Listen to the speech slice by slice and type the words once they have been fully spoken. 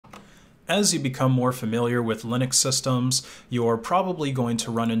as you become more familiar with Linux systems, you're probably going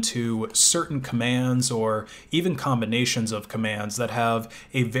to run into certain commands or even combinations of commands that have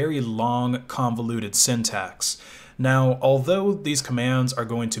a very long, convoluted syntax. Now, although these commands are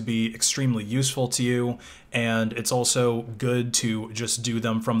going to be extremely useful to you, and it's also good to just do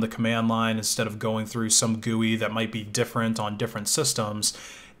them from the command line instead of going through some GUI that might be different on different systems,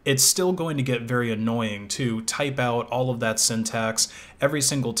 it's still going to get very annoying to type out all of that syntax every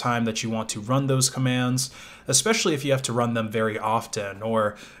single time that you want to run those commands, especially if you have to run them very often,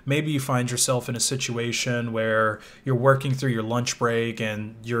 or maybe you find yourself in a situation where you're working through your lunch break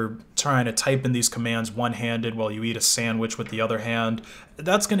and you're trying to type in these commands one-handed while you eat a sandwich with the other hand.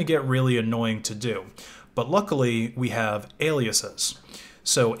 That's going to get really annoying to do. But luckily, we have aliases.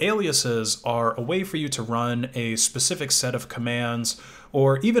 So aliases are a way for you to run a specific set of commands,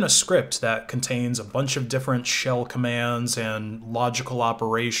 or even a script that contains a bunch of different shell commands and logical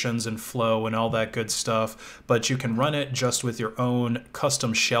operations and flow and all that good stuff, but you can run it just with your own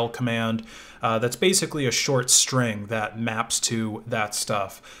custom shell command that's basically a short string that maps to that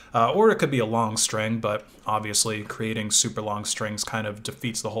stuff. Or it could be a long string, but obviously creating super long strings kind of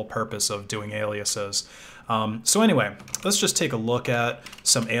defeats the whole purpose of doing aliases. So anyway, let's just take a look at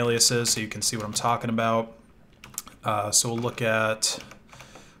some aliases so you can see what I'm talking about. So we'll look at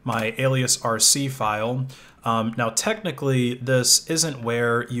my alias RC file. Now technically this isn't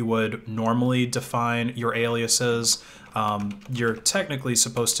where you would normally define your aliases. You're technically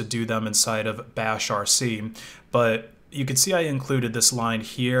supposed to do them inside of bash RC, but you can see I included this line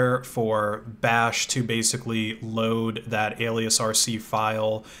here for bash to basically load that alias RC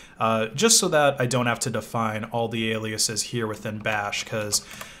file, just so that I don't have to define all the aliases here within bash, because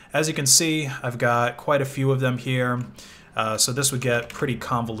as you can see, I've got quite a few of them here. So this would get pretty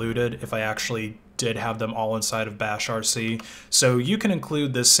convoluted if I actually did have them all inside of bash RC. So you can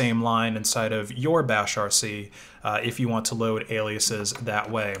include this same line inside of your bash RC if you want to load aliases that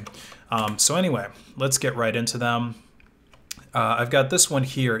way. So anyway, let's get right into them. I've got this one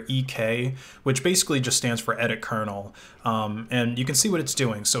here, EK, which basically just stands for edit kernel. And you can see what it's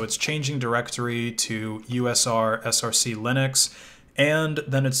doing. So it's changing directory to USR src Linux, and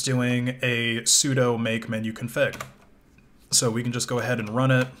then it's doing a sudo make menu config. So we can just go ahead and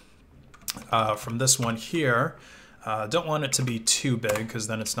run it from this one here. Don't want it to be too big because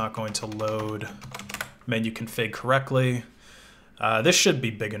then it's not going to load menu config correctly. This should be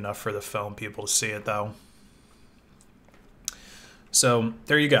big enough for the phone people to see it though. So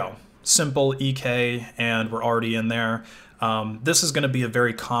there you go. Simple EK, and we're already in there. This is going to be a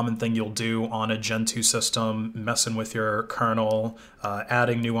very common thing you'll do on a Gen 2 system, messing with your kernel,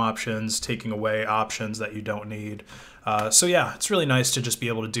 adding new options, taking away options that you don't need. So yeah, it's really nice to just be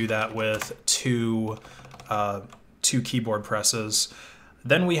able to do that with two keyboard presses.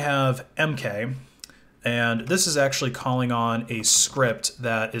 Then we have MK, and this is actually calling on a script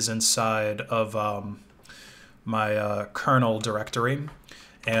that is inside of my kernel directory.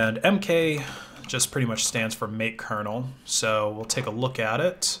 And MK just pretty much stands for make kernel. So we'll take a look at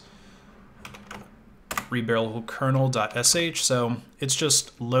it. Rebuild kernel.sh. So it's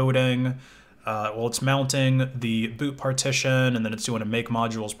just loading, well, it's mounting the boot partition, and then it's doing a make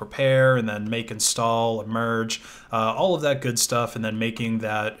modules prepare, and then make install, merge, all of that good stuff, and then making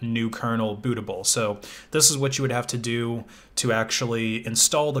that new kernel bootable. So this is what you would have to do to actually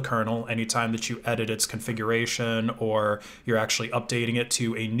install the kernel anytime that you edit its configuration or you're actually updating it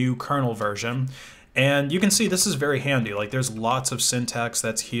to a new kernel version. And you can see this is very handy. Like, there's lots of syntax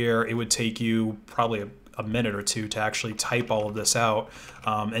that's here. It would take you probably a minute or two to actually type all of this out.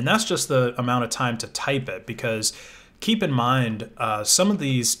 And that's just the amount of time to type it, because keep in mind, some of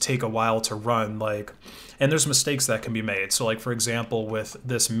these take a while to run, and there's mistakes that can be made. So like, for example, with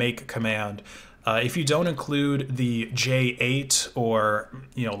this make command, if you don't include the J8 or,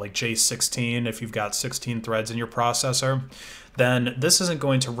 like J16, if you've got 16 threads in your processor, then this isn't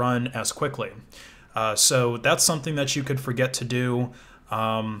going to run as quickly. So that's something that you could forget to do.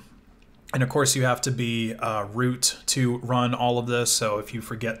 And of course you have to be root to run all of this. So if you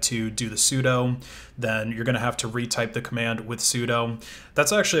forget to do the sudo, then you're going to have to retype the command with sudo.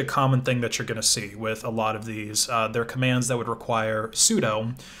 That's actually a common thing that you're going to see with a lot of these. They're commands that would require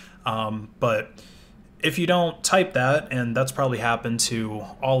sudo, but if you don't type that, and that's probably happened to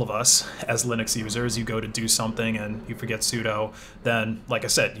all of us as Linux users, you go to do something and you forget sudo, then, like I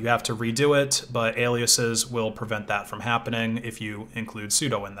said, you have to redo it, but aliases will prevent that from happening if you include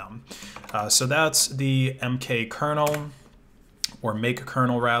sudo in them. So that's the MK kernel, or make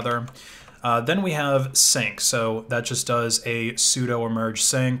kernel rather. Then we have sync, so that just does a sudo merge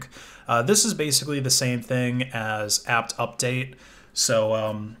sync. This is basically the same thing as apt update.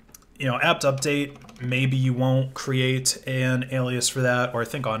 So apt update, maybe you won't create an alias for that, or I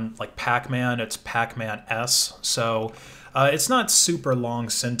think on like Pacman, it's Pacman S. So it's not super long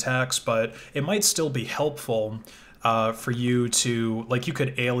syntax, but it might still be helpful for you to, like, you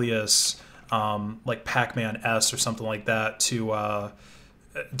could alias like Pacman S or something like that to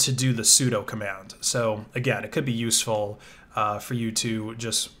do the sudo command. So again, it could be useful for you to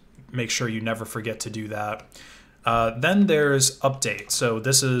just make sure you never forget to do that. Then there's update. So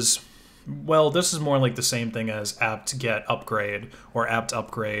this is more like the same thing as apt-get upgrade or apt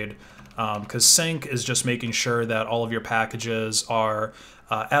upgrade, because sync is just making sure that all of your packages are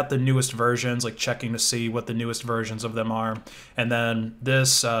at the newest versions, like checking to see what the newest versions of them are. And then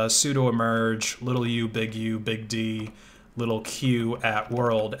this sudo emerge, little u, big D, little q at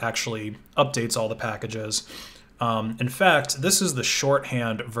world actually updates all the packages. In fact, this is the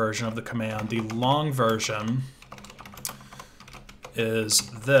shorthand version of the command. The long version is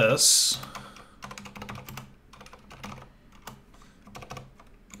this.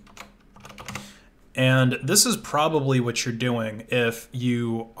 And this is probably what you're doing if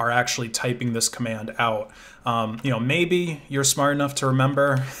you are actually typing this command out. Maybe you're smart enough to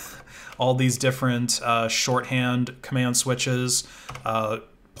remember all these different shorthand command switches.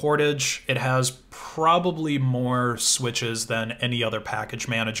 Portage, it has probably more switches than any other package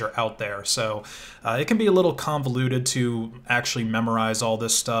manager out there. So it can be a little convoluted to actually memorize all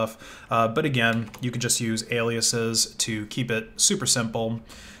this stuff. But again, you can just use aliases to keep it super simple.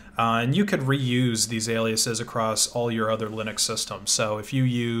 And you could reuse these aliases across all your other Linux systems. So if you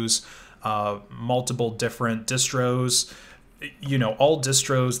use multiple different distros, all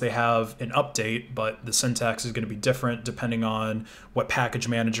distros, they have an update, but the syntax is going to be different depending on what package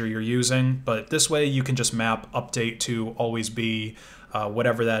manager you're using. But this way you can just map update to always be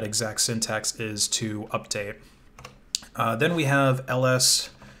whatever that exact syntax is to update. Then we have LSpkgs.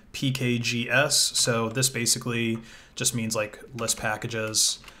 So this basically just means like list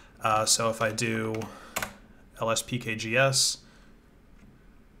packages. So if I do LSpkgs,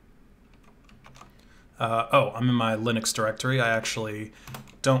 I'm in my Linux directory. I actually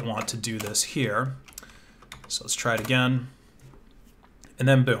don't want to do this here. So let's try it again. And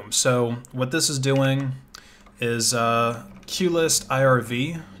then boom. So what this is doing is qlist irv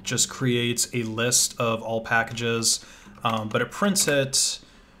just creates a list of all packages, but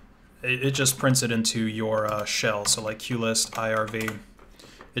it just prints it into your shell. So like qlist irv,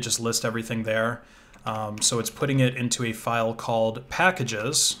 it just lists everything there. So it's putting it into a file called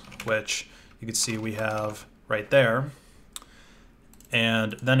packages, which you can see we have right there,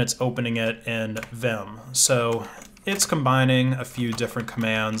 and then it's opening it in Vim. So it's combining a few different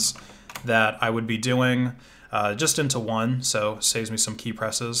commands that I would be doing just into one, so saves me some key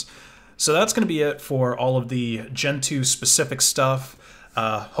presses. So that's going to be it for all of the Gentoo specific stuff.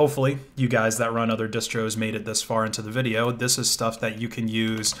 Hopefully you guys that run other distros made it this far into the video. This is stuff that you can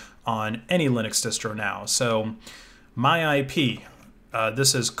use on any Linux distro now. So my IP,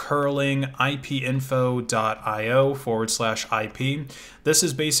 this is curlingipinfo.io/IP. This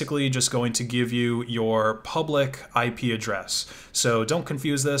is basically just going to give you your public IP address. So don't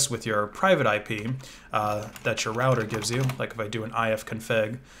confuse this with your private IP that your router gives you, like if I do an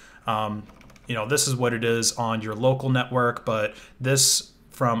ifconfig. This is what it is on your local network, but this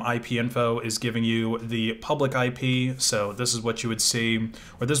from IPinfo is giving you the public IP. So this is what you would see,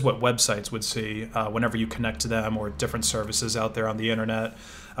 or this is what websites would see whenever you connect to them or different services out there on the internet.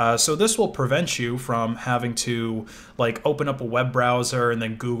 So this will prevent you from having to like open up a web browser and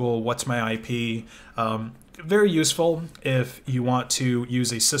then Google what's my IP. Very useful if you want to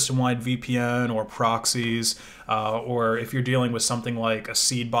use a system-wide VPN or proxies, or if you're dealing with something like a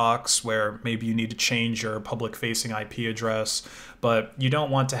seed box where maybe you need to change your public-facing IP address, but you don't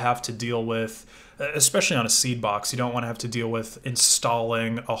want to have to deal with, especially on a seed box, you don't want to have to deal with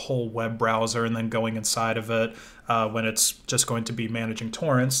installing a whole web browser and then going inside of it when it's just going to be managing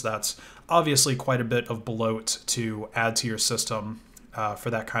torrents. That's obviously quite a bit of bloat to add to your system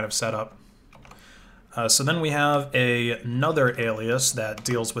for that kind of setup. So then we have another alias that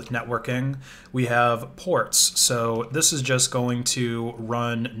deals with networking. We have ports. So this is just going to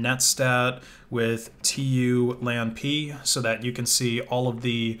run netstat with tu-lan-p so that you can see all of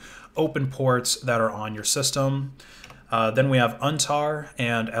the open ports that are on your system. Then we have untar,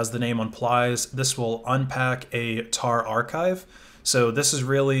 and as the name implies, this will unpack a tar archive. So this is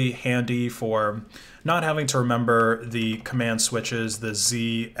really handy for not having to remember the command switches, the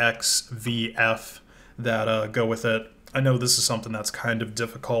Z, X, V, F, that go with it. I know this is something that's kind of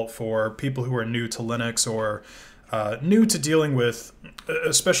difficult for people who are new to Linux or new to dealing with,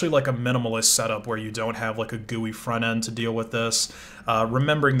 especially like a minimalist setup where you don't have like a GUI front end to deal with this.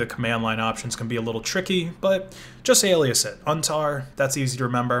 Remembering the command line options can be a little tricky, but just alias it. Untar, that's easy to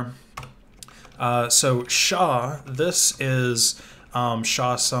remember. So SHA, this is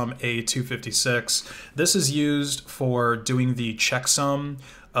SHA-SUM A256. This is used for doing the checksum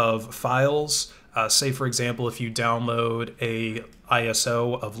of files. Say, for example, if you download a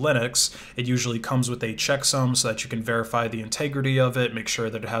ISO of Linux, it usually comes with a checksum so that you can verify the integrity of it, make sure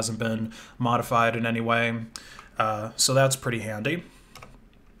that it hasn't been modified in any way. So that's pretty handy.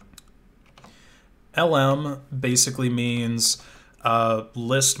 LM basically means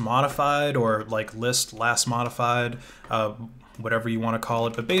list modified, or like list last modified, whatever you want to call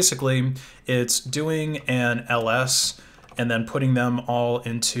it. But basically, it's doing an LS and then putting them all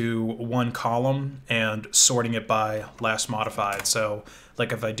into one column and sorting it by last modified. So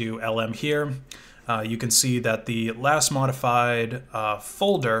like if I do LM here, you can see that the last modified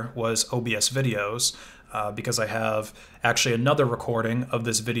folder was OBS videos, because I have actually another recording of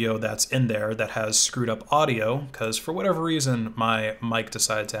this video that's in there that has screwed up audio, because for whatever reason my mic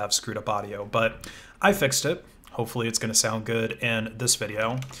decided to have screwed up audio, but I fixed it. Hopefully it's going to sound good in this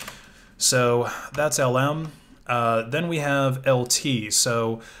video. So that's LM. Then we have LT.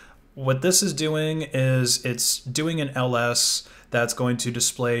 So what this is doing is it's doing an LS that's going to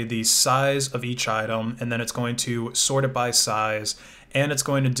display the size of each item, and then it's going to sort it by size, and it's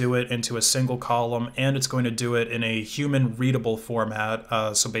going to do it into a single column, and it's going to do it in a human readable format.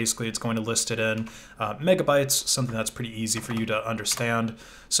 So basically it's going to list it in megabytes, something that's pretty easy for you to understand.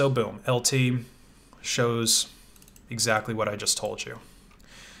 So boom, LT shows exactly what I just told you.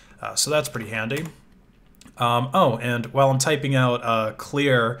 So that's pretty handy. Oh, and while I'm typing out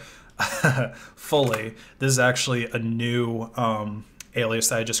clear fully, this is actually a new alias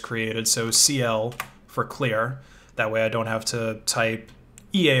that I just created. So CL for clear. That way I don't have to type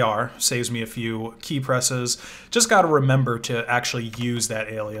EAR, saves me a few key presses. Just got to remember to actually use that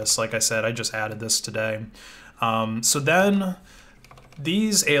alias. Like I said, I just added this today. So then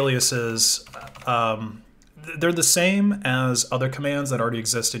these aliases, they're the same as other commands that already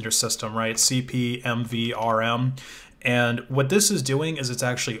exist in your system, right? CP, MV, RM. And what this is doing is it's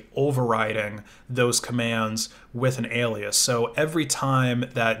actually overriding those commands with an alias. So every time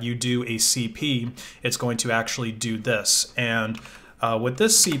that you do a CP, it's going to actually do this. And what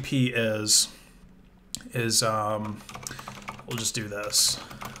this CP is we'll just do this.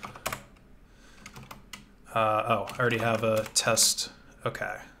 Oh, I already have a test.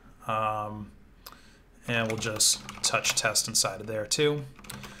 Okay. And we'll just touch test inside of there too.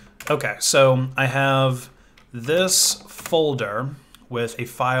 Okay, so I have this folder with a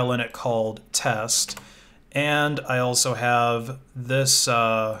file in it called test, and I also have this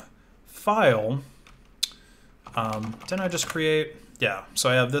file. Didn't I just create? Yeah, so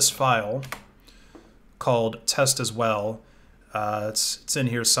I have this file called test as well. It's in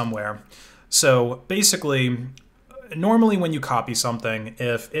here somewhere. So basically, normally when you copy something,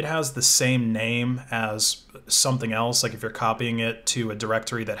 if it has the same name as something else, like if you're copying it to a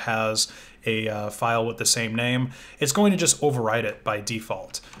directory that has a file with the same name, it's going to just overwrite it by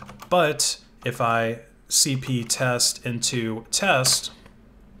default. But if I cp test into test,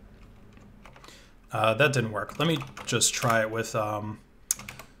 that didn't work. Let me just try it with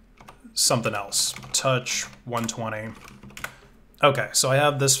something else. Touch 120. Okay, so I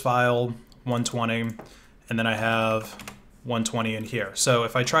have this file 120, and then I have 120 in here. So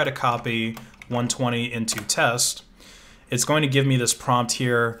if I try to copy 120 into test, it's going to give me this prompt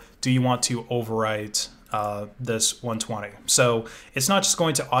here. Do you want to overwrite this 120? So it's not just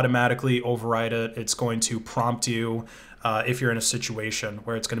going to automatically overwrite it. It's going to prompt you if you're in a situation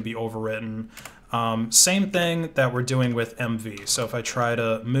where it's going to be overwritten. Same thing that we're doing with MV. So if I try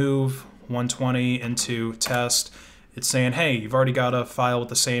to move 120 into test, it's saying, hey, you've already got a file with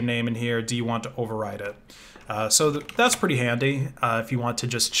the same name in here. Do you want to overwrite it? So that's pretty handy if you want to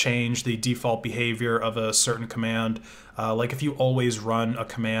just change the default behavior of a certain command. Like if you always run a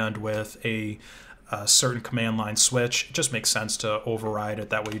command with a certain command line switch, it just makes sense to override it.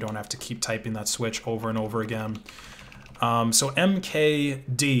 That way you don't have to keep typing that switch over and over again. So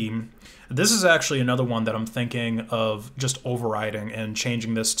MKD, this is actually another one that I'm thinking of just overriding and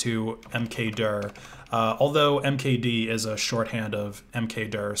changing this to mkdir. Although MKD is a shorthand of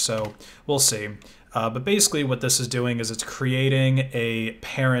mkdir, so we'll see. But basically what this is doing is it's creating a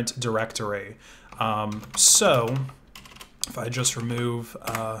parent directory. So if I just remove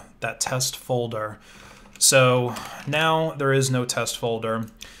that test folder, so now there is no test folder.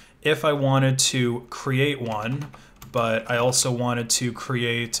 If I wanted to create one, but I also wanted to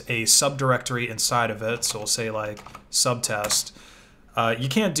create a subdirectory inside of it. So we'll say like subtest. You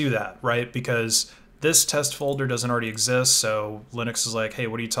can't do that, right? Because this test folder doesn't already exist. So Linux is like, hey,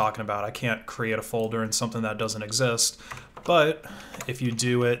 what are you talking about? I can't create a folder in something that doesn't exist. But if you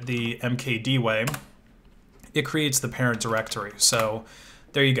do it the MKD way, it creates the parent directory. So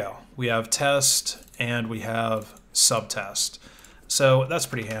there you go. We have test and we have subtest. So that's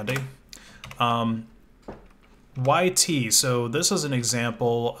pretty handy. YT, so this is an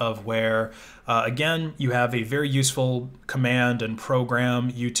example of where, again, you have a very useful command and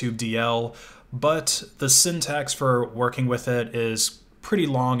program, YouTube DL, but the syntax for working with it is pretty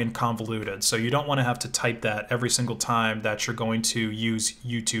long and convoluted. So you don't want to have to type that every single time that you're going to use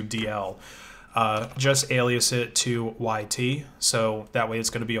YouTube DL. Just alias it to YT, so that way it's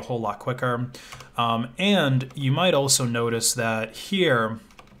going to be a whole lot quicker. And you might also notice that here,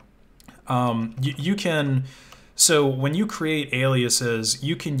 you can, so when you create aliases,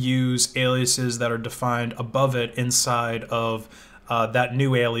 you can use aliases that are defined above it inside of that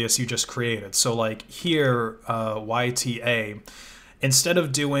new alias you just created. So like here, YTA, instead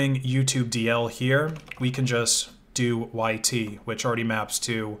of doing YouTube DL here, we can just do YT, which already maps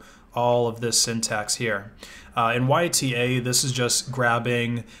to all of this syntax here. In YTA, this is just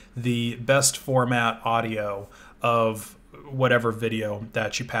grabbing the best format audio of whatever video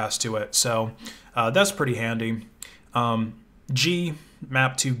that you pass to it. So that's pretty handy. G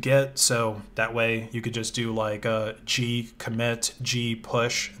map to get, so that way you could just do like a G commit, G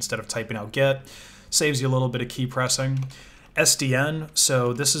push instead of typing out get. Saves you a little bit of key pressing. SDN,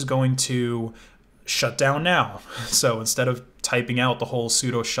 so this is going to shut down now. So instead of typing out the whole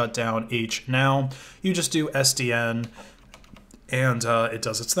sudo shutdown H now, you just do SDN and it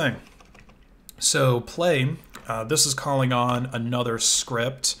does its thing. So play, this is calling on another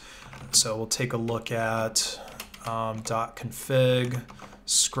script. So we'll take a look at .config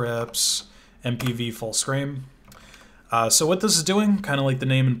scripts mpv full screen. So what this is doing, kind of like the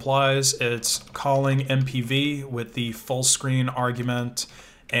name implies, it's calling mpv with the full screen argument,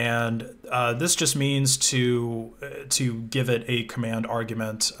 and this just means to give it a command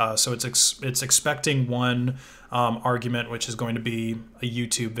argument. So it's expecting one argument, which is going to be a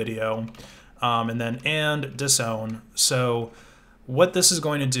YouTube video, and then and disown. So what this is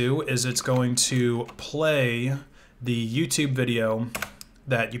going to do is it's going to play the YouTube video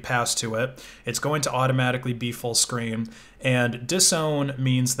that you pass to it. It's going to automatically be full screen, and disown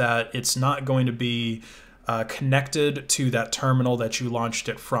means that it's not going to be connected to that terminal that you launched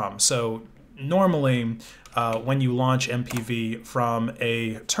it from. So normally when you launch MPV from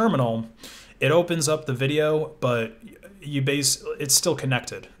a terminal, it opens up the video, but it's still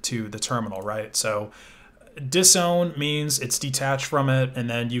connected to the terminal, right? So disown means it's detached from it, and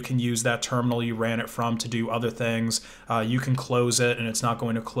then you can use that terminal you ran it from to do other things. You can close it, and it's not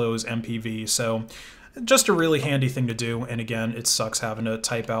going to close MPV. So just a really handy thing to do. And again, it sucks having to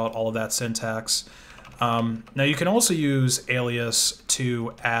type out all of that syntax. Now you can also use alias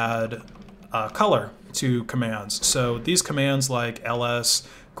to add color to commands. So these commands like ls,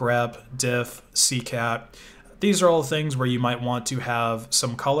 grep, diff, ccat, these are all things where you might want to have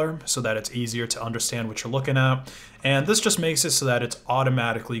some color so that it's easier to understand what you're looking at. And this just makes it so that it's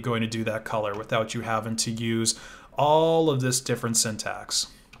automatically going to do that color without you having to use all of this different syntax.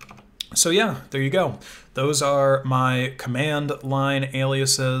 So yeah, there you go. Those are my command line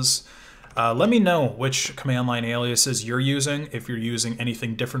aliases. Let me know which command line aliases you're using. If you're using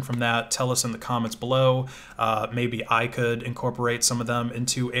anything different from that, tell us in the comments below. Maybe I could incorporate some of them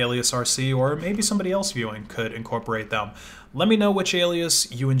into alias RC, or maybe somebody else viewing could incorporate them. Let me know which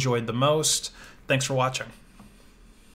alias you enjoyed the most. Thanks for watching.